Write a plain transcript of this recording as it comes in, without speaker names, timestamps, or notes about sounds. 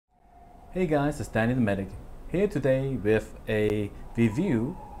Hey guys, it's Danny the Medic here today with a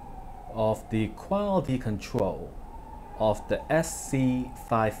review of the quality control of the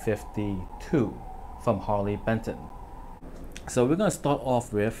SC552 from Harley Benton. So we're going to start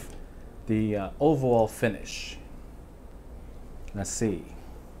off with the overall finish. Let's see.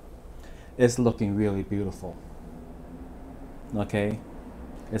 It's looking really beautiful. Okay,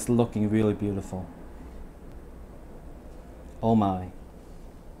 it's looking really beautiful. Oh my.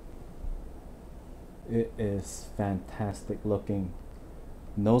 It is fantastic looking.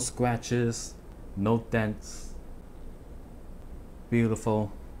 No scratches, no dents.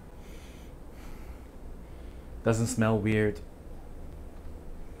 Beautiful. Doesn't smell weird.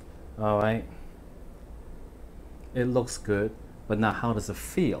 Alright. It looks good, but now how does it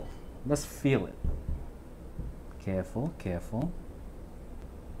feel? Let's feel it. Careful, careful.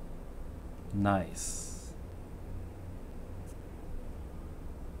 Nice.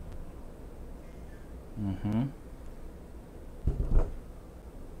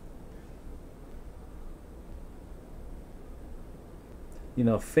 You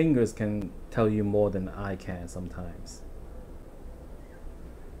know, fingers can tell you more than I can sometimes.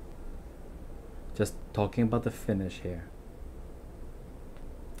 Just talking about the finish here.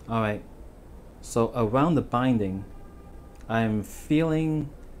 Alright, so around the binding, I'm feeling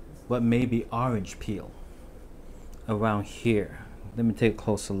what may be orange peel around here. Let me take a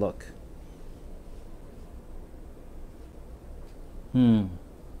closer look.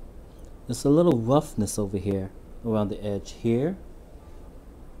 There's a little roughness over here around the edge here,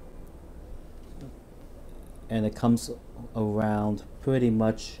 and it comes around pretty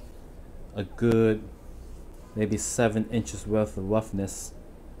much a good maybe 7 inches worth of roughness.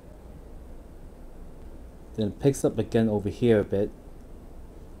 Then it picks up again over here a bit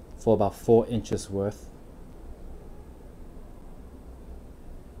for about 4 inches worth.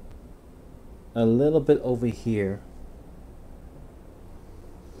 A little bit over here,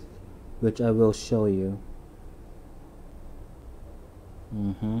 which I will show you.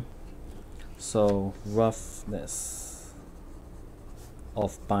 So roughness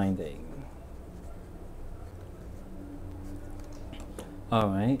of binding.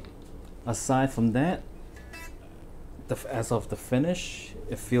 Alright, aside from that, as of the finish,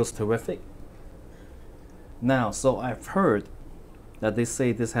 it feels terrific. Now, so I've heard that they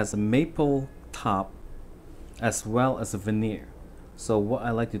say this has a maple top as well as a veneer. So what I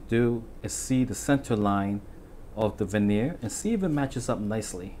like to do is see the center line of the veneer and see if it matches up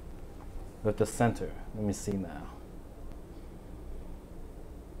nicely with the center. Let me see now.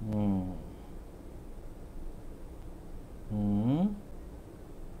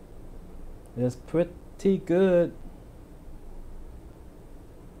 It's pretty good.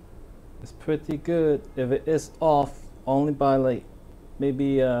 It's pretty good. If it is off only by like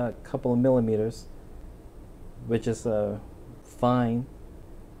maybe a couple of millimeters, which is fine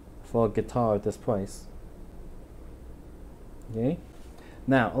for a guitar at this price. Okay,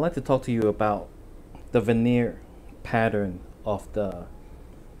 now I'd like to talk to you about the veneer pattern of the,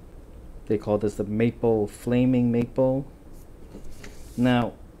 they call this the maple, flaming maple.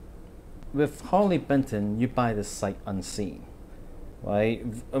 Now with Harley Benton, you buy this sight unseen, right?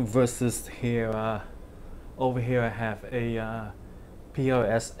 Versus here, over here I have a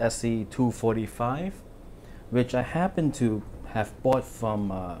PRS SE 245, which I happen to have bought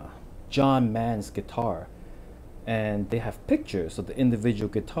from John Mann's Guitar, and they have pictures of the individual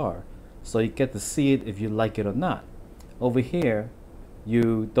guitar, so you get to see it if you like it or not. Over here,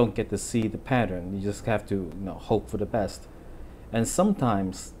 you don't get to see the pattern. You just have to, you know, hope for the best. And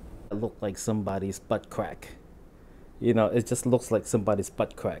sometimes it looks like somebody's butt crack. You know, it just looks like somebody's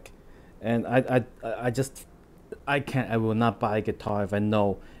butt crack. And I will not buy a guitar if I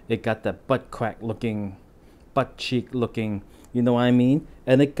know it got that butt crack looking, butt cheek looking, you know what I mean?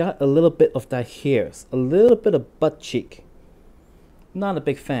 And it got a little bit of that hairs, a little bit of butt cheek. Not a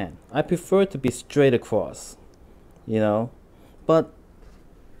big fan. I prefer it to be straight across, you know. But,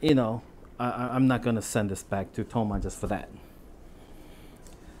 you know, I'm not gonna send this back to Toma just for that.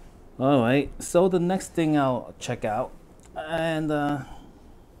 Alright, so the next thing I'll check out, and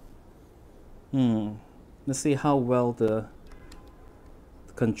let's see how well the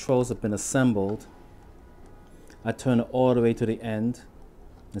controls have been assembled. I turn it all the way to the end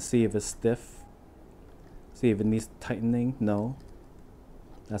and see if it's stiff. See if it needs tightening. No,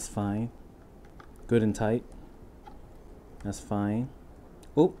 that's fine. Good and tight. That's fine.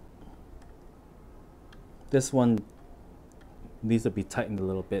 Oop. This one needs to be tightened a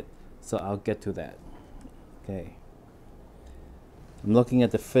little bit, so I'll get to that. Okay. I'm looking at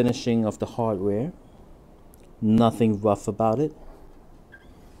the finishing of the hardware. Nothing rough about it.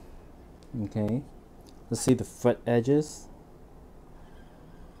 Okay, let's see the fret edges.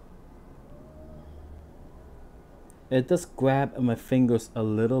 It does grab at my fingers a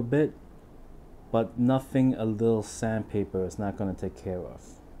little bit, but nothing a little sandpaper is not going to take care of.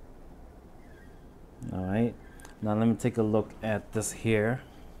 Alright, now let me take a look at this here.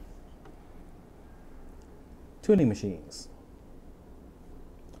 Tuning machines.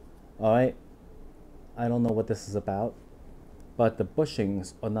 Alright, I don't know what this is about, but the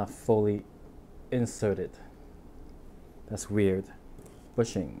bushings are not fully inserted. That's weird.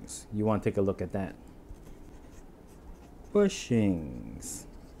 Bushings. You want to take a look at that. Bushings.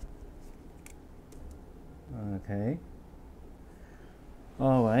 Okay.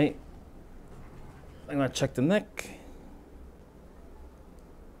 Alright. I'm going to check the neck.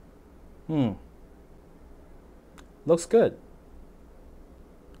 Looks good.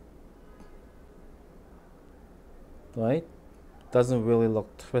 Right? Doesn't really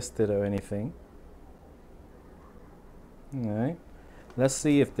look twisted or anything. Alright. Let's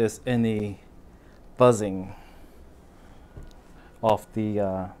see if there's any buzzing of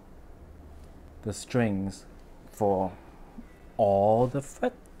the strings for all the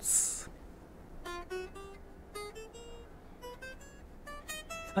frets.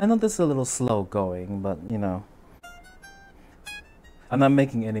 I know this is a little slow going, but you know, I'm not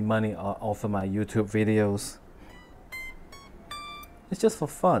making any money off of my YouTube videos. It's just for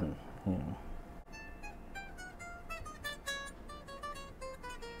fun, you know.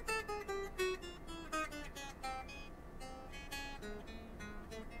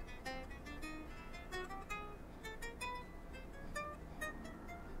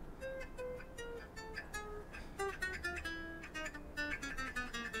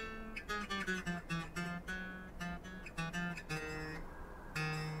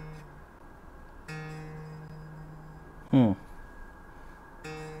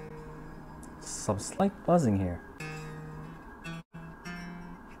 Some slight buzzing here.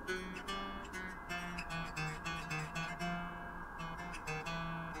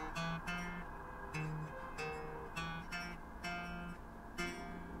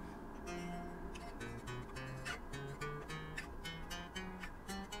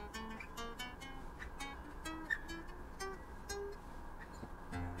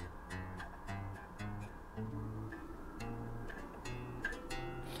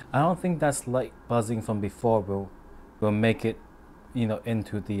 I don't think that slight buzzing from before will make it, you know,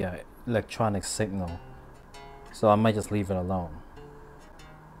 into the electronic signal. So I might just leave it alone.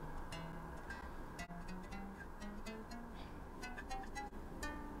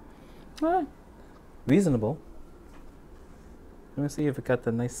 Reasonable. Let me see if it got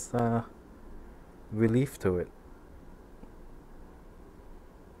the nice relief to it.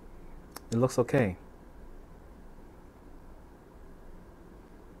 It looks okay.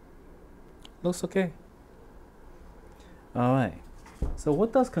 Looks okay. Alright. So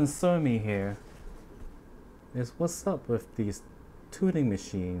what does concern me here is what's up with these tuning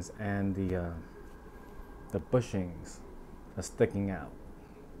machines and the bushings that's sticking out.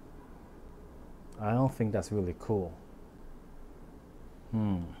 I don't think that's really cool.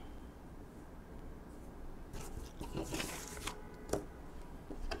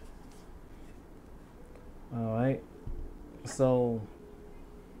 Alright. So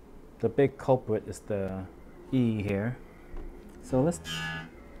the big culprit is the E here. So let's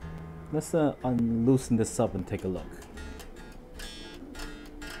unloosen this up and take a look.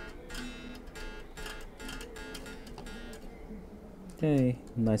 Okay,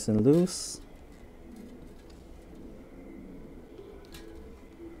 nice and loose.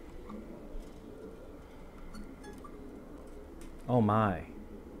 Oh my. I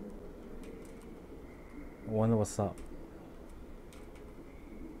wonder what's up.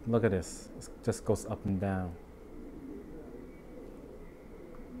 Look at this. It just goes up and down.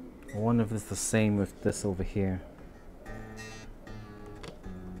 I wonder if it's the same with this over here.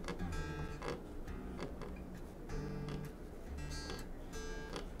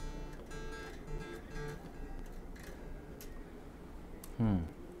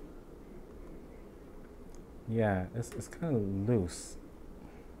 Yeah, it's kind of loose.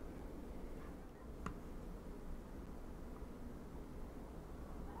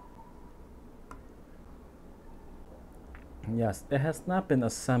 Yes, it has not been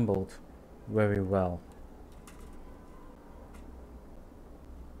assembled very well.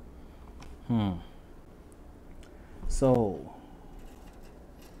 So,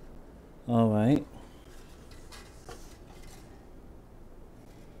 all right.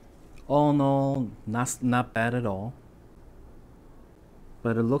 All in all, not bad at all.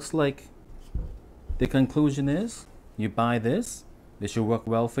 But it looks like the conclusion is you buy this, it should work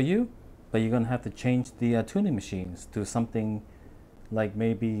well for you, but you're gonna have to change the tuning machines to something like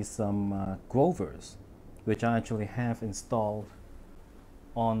maybe some Grovers, which I actually have installed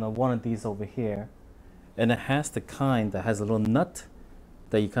on one of these over here. And it has the kind that has a little nut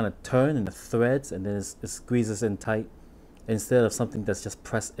that you kind of turn and it threads, and then it squeezes in tight, instead of something that's just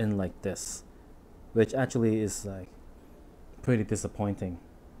pressed in like this, which actually is like pretty disappointing.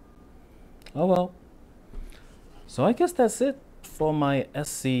 Oh well. So I guess that's it for my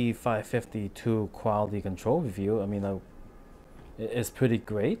SC552 quality control review. I mean, it's pretty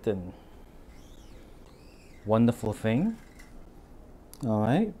great and wonderful thing. All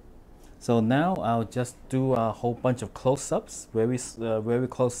right. So now I'll just do a whole bunch of close-ups, very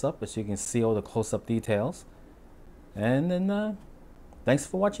close up, as you can see all the close-up details. And then thanks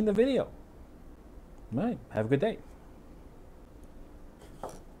for watching the video. All right. Have a good day.